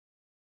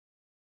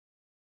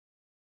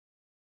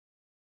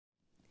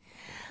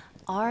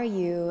Are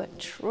you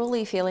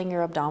truly feeling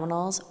your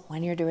abdominals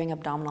when you're doing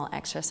abdominal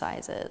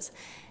exercises?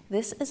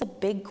 This is a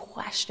big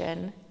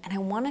question, and I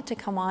wanted to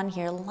come on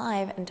here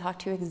live and talk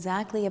to you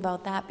exactly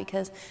about that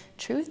because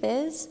truth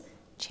is,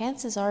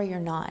 chances are you're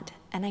not.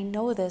 And I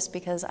know this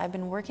because I've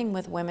been working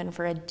with women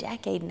for a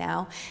decade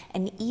now,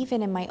 and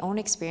even in my own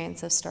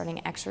experience of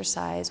starting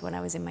exercise when I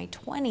was in my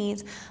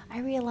 20s, I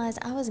realized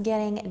I was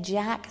getting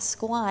jack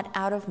squat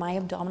out of my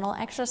abdominal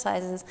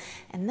exercises.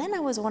 And then I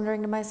was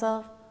wondering to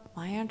myself,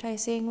 why aren't I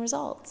seeing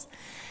results?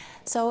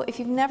 So if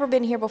you've never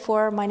been here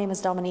before, my name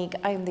is Dominique.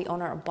 I am the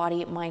owner of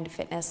Body Mind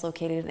Fitness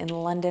located in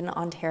London,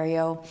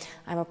 Ontario.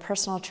 I'm a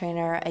personal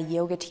trainer, a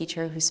yoga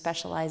teacher who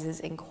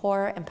specializes in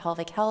core and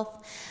pelvic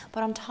health.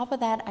 But on top of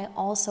that, I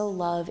also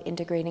love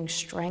integrating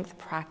strength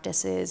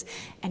practices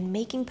and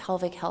making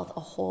pelvic health a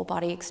whole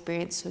body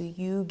experience so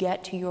you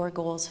get to your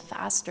goals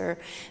faster,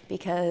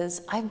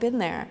 because I've been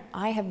there.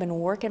 I have been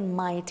working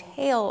my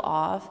tail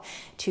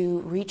off to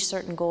reach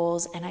certain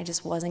goals and I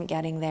just wasn't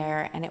getting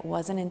there. And it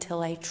wasn't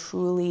until I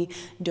truly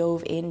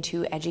dove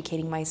into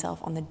educating myself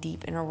on the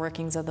deep inner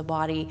workings of the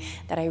body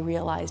that I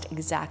realized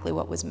exactly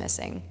what was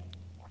missing.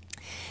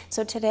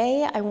 So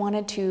today I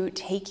wanted to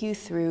take you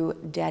through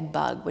Dead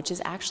Bug, which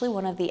is actually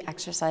one of the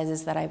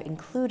exercises that I've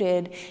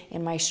included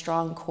in my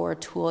Strong Core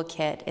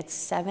Toolkit. It's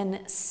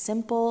 7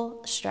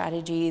 simple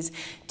strategies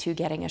to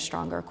getting a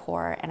stronger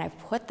core, and I've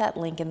put that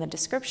link in the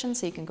description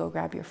so you can go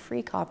grab your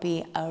free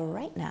copy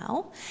right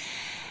now.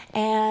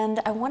 And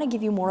I want to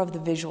give you more of the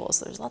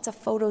visuals. There's lots of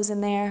photos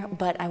in there,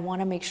 but I want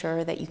to make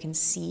sure that you can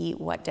see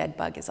what Dead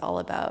Bug is all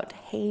about.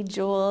 Hey,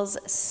 Jules,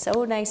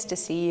 so nice to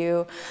see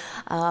you.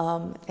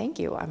 Thank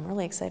you. I'm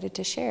really excited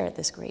to share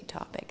this great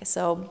topic.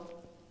 So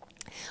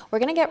we're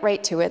going to get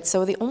right to it.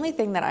 So the only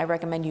thing that I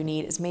recommend you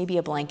need is maybe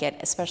a blanket,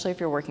 especially if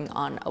you're working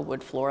on a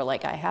wood floor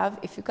like I have.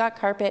 If you've got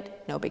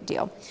carpet, no big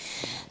deal.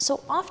 So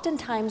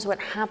oftentimes what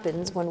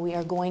happens when we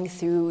are going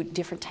through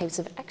different types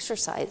of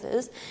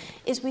exercises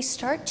is we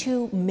start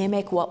to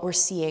mimic what we're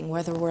seeing,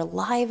 whether we're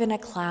live in a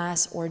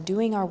class or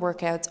doing our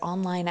workouts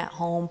online at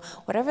home,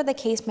 whatever the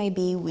case may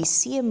be, we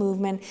see a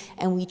movement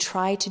and we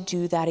try to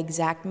do that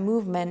exact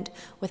movement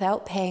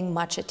without paying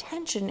much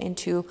attention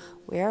into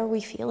where are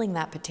we feeling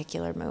that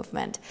particular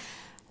movement?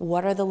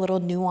 What are the little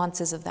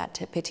nuances of that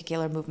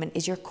particular movement?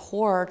 Is your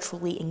core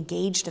truly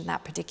engaged in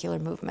that particular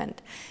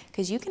movement?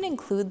 Because you can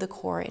include the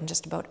core in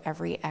just about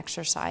every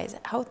exercise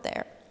out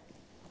there.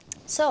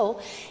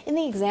 So in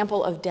the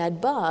example of Dead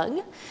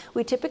Bug,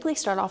 we typically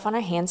start off on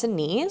our hands and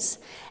knees,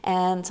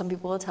 and some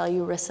people will tell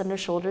you wrists under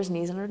shoulders,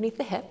 knees underneath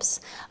the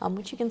hips,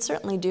 which you can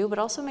certainly do, but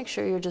also make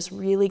sure you're just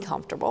really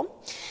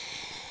comfortable.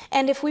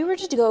 And if we were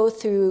to go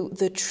through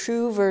the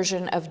true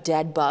version of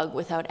Dead Bug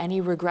without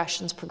any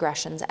regressions,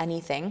 progressions,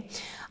 anything,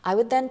 I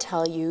would then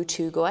tell you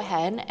to go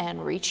ahead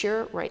and reach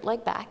your right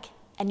leg back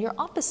and your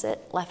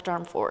opposite left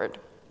arm forward.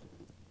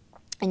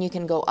 And you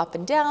can go up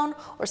and down,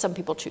 or some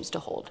people choose to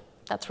hold.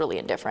 That's really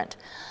indifferent.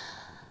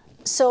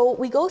 So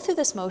we go through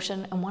this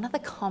motion, and one of the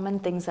common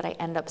things that I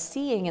end up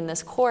seeing in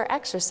this core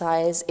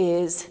exercise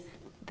is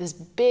this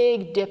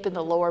big dip in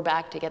the lower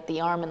back to get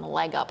the arm and the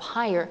leg up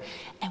higher.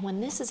 And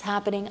when this is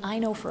happening, I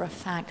know for a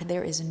fact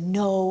there is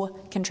no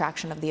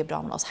contraction of the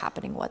abdominals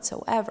happening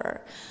whatsoever.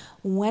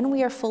 When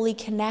we are fully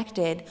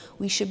connected,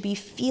 we should be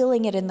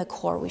feeling it in the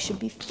core. We should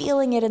be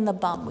feeling it in the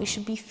bum. We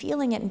should be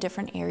feeling it in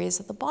different areas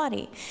of the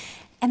body.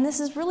 And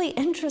this is really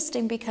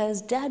interesting because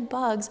Dead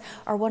Bugs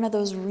are one of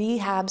those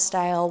rehab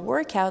style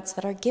workouts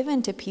that are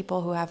given to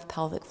people who have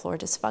pelvic floor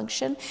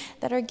dysfunction,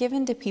 that are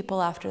given to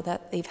people after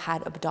that they've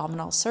had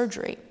abdominal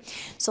surgery.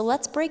 So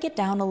let's break it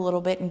down a little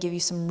bit and give you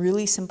some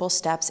really simple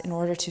steps in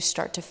order to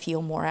start to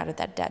feel more out of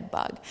that Dead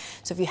Bug.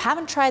 So if you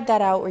haven't tried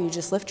that out, where you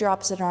just lift your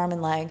opposite arm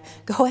and leg,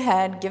 go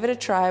ahead, give it a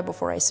try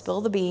before I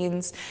spill the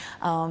beans,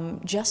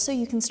 just so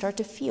you can start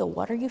to feel,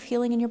 what are you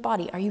feeling in your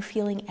body? Are you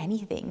feeling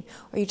anything?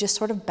 Or are you just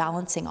sort of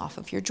balancing off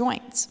of your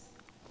joints?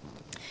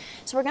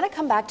 So we're going to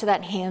come back to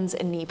that hands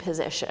and knee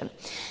position.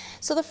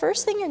 So the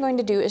first thing you're going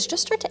to do is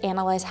just start to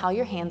analyze how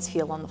your hands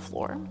feel on the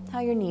floor, how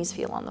your knees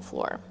feel on the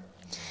floor.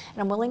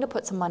 And I'm willing to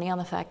put some money on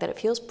the fact that it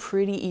feels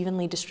pretty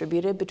evenly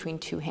distributed between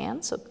 2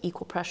 hands. So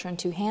equal pressure in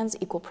 2 hands,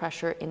 equal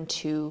pressure in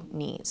 2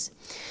 knees.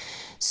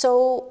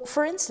 So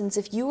for instance,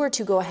 if you were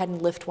to go ahead and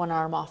lift one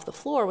arm off the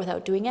floor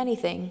without doing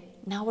anything,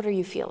 now what are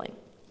you feeling?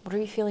 What are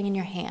you feeling in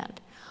your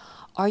hand?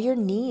 Are your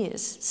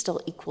knees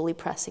still equally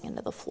pressing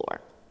into the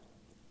floor?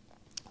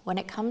 When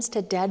it comes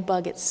to Dead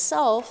Bug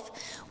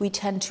itself, we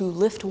tend to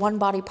lift one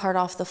body part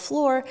off the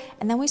floor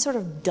and then we sort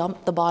of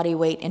dump the body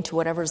weight into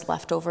whatever's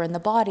left over in the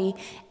body.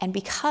 And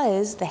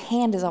because the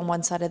hand is on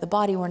one side of the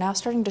body, we're now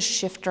starting to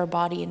shift our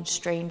body in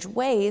strange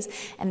ways,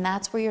 and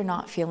that's where you're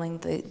not feeling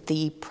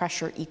the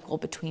pressure equal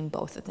between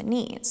both of the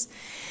knees.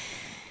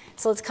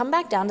 So let's come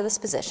back down to this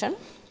position.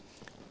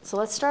 So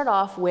let's start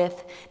off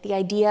with the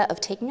idea of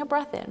taking a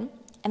breath in,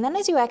 and then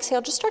as you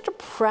exhale, just start to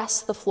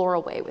press the floor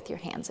away with your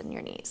hands and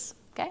your knees.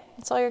 Okay,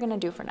 that's all you're going to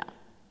do for now.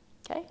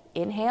 Okay,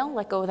 inhale,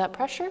 let go of that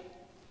pressure.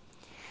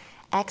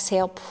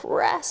 Exhale,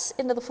 press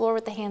into the floor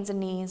with the hands and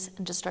knees,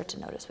 and just start to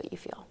notice what you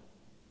feel.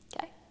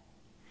 Okay,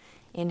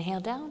 Inhale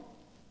down,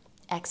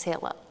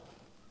 exhale up.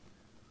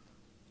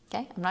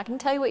 Okay, I'm not going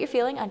to tell you what you're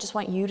feeling. I just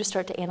want you to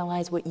start to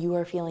analyze what you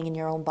are feeling in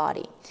your own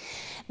body.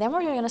 Then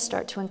we're going to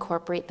start to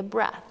incorporate the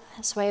breath.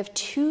 So I have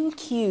 2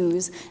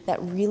 cues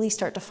that really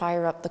start to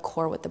fire up the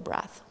core with the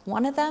breath.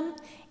 One of them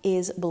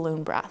is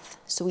balloon breath.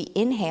 So we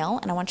inhale,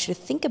 and I want you to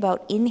think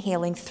about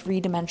inhaling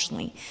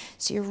 3-dimensionally.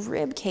 So your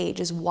rib cage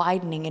is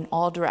widening in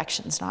all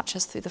directions, not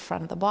just through the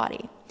front of the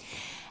body.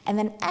 And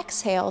then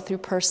exhale through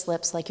pursed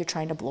lips like you're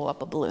trying to blow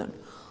up a balloon.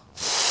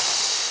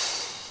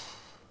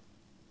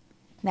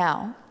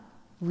 Now,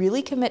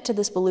 really commit to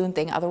this balloon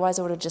thing. Otherwise,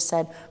 I would have just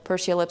said,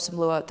 purse your lips and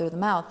blow out through the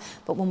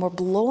mouth. But when we're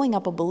blowing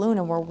up a balloon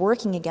and we're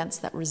working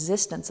against that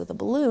resistance of the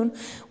balloon,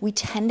 we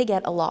tend to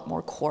get a lot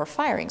more core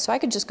firing. So I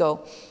could just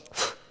go,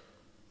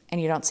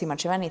 and you don't see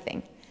much of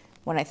anything.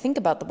 When I think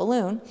about the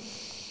balloon,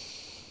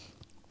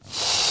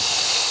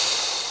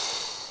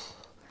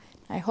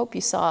 I hope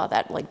you saw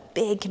that like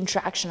big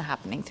contraction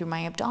happening through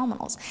my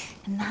abdominals.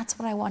 And that's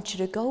what I want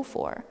you to go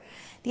for.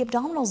 The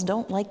abdominals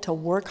don't like to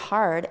work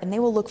hard, and they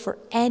will look for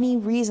any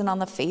reason on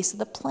the face of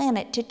the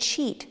planet to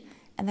cheat.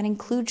 And that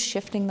includes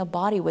shifting the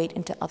body weight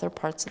into other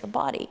parts of the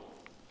body.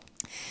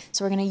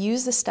 So we're going to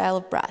use this style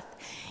of breath.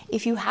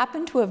 If you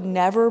happen to have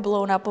never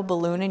blown up a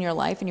balloon in your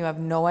life and you have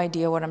no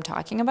idea what I'm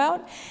talking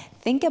about,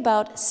 think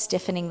about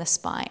stiffening the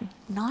spine,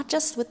 not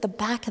just with the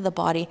back of the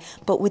body,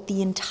 but with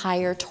the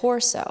entire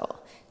torso.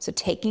 So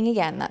taking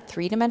again that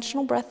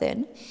 3-dimensional breath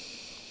in,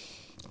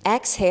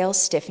 exhale,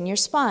 stiffen your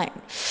spine.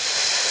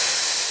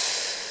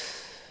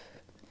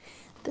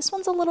 This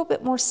one's a little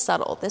bit more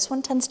subtle. This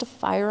one tends to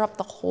fire up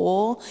the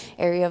whole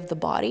area of the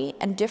body,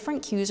 and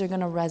different cues are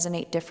going to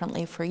resonate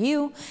differently for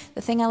you.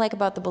 The thing I like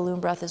about the balloon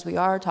breath is we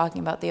are talking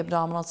about the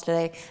abdominals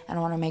today, and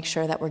I want to make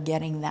sure that we're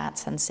getting that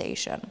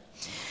sensation.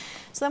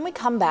 So then we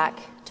come back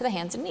to the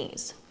hands and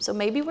knees. So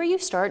maybe where you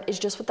start is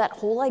just with that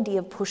whole idea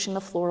of pushing the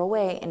floor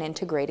away and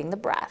integrating the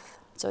breath.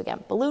 So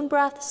again, balloon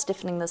breath,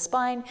 stiffening the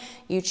spine,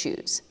 you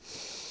choose.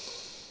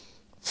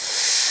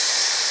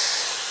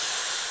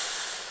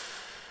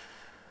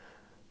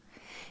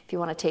 If you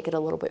want to take it a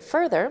little bit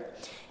further,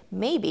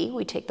 maybe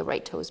we take the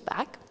right toes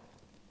back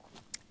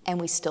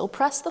and we still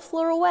press the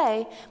floor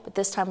away, but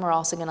this time we're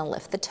also going to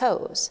lift the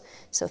toes.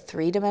 So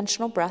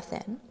 3-dimensional breath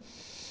in,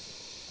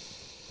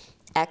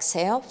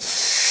 exhale,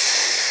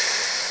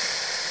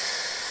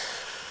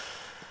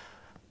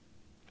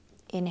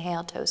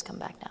 inhale, toes come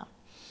back down.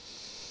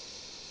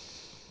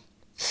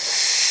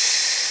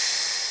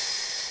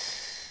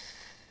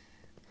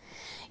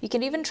 You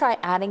can even try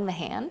adding the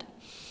hand.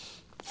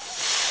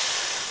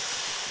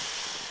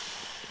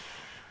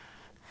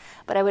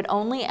 But I would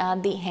only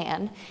add the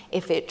hand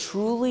if it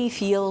truly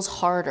feels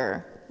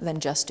harder than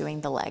just doing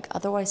the leg.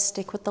 Otherwise,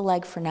 stick with the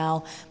leg for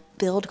now,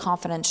 build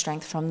confidence,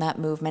 strength from that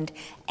movement,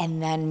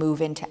 and then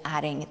move into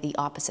adding the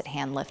opposite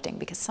hand lifting.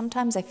 Because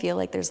sometimes I feel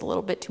like there's a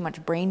little bit too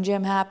much brain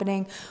gym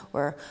happening,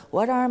 where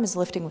what arm is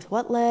lifting with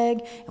what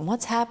leg and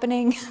what's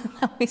happening.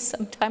 We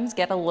sometimes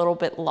get a little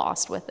bit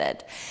lost with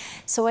it.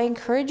 So I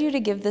encourage you to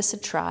give this a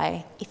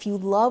try. If you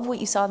love what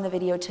you saw in the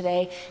video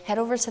today, head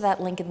over to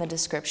that link in the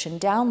description,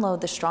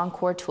 download the Strong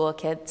Core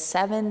Toolkit,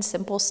 7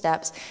 simple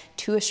steps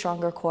to a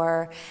stronger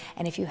core.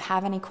 And if you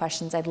have any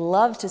questions, I'd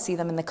love to see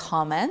them in the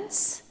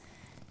comments.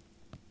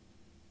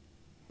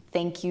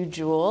 Thank you,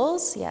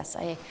 Jules. Yes,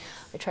 I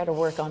try to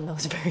work on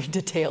those very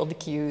detailed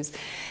cues.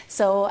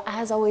 So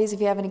as always, if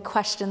you have any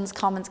questions,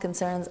 comments,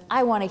 concerns,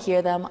 I want to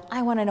hear them.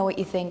 I want to know what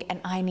you think, and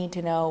I need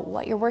to know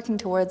what you're working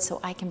towards so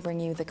I can bring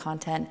you the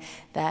content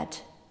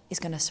that is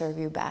going to serve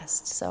you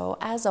best. So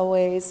as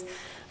always,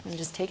 I'm going to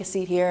just take a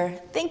seat here.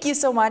 Thank you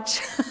so much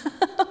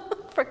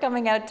for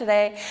coming out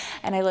today,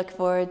 and I look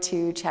forward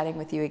to chatting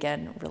with you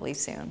again really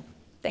soon.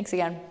 Thanks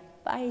again.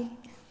 Bye.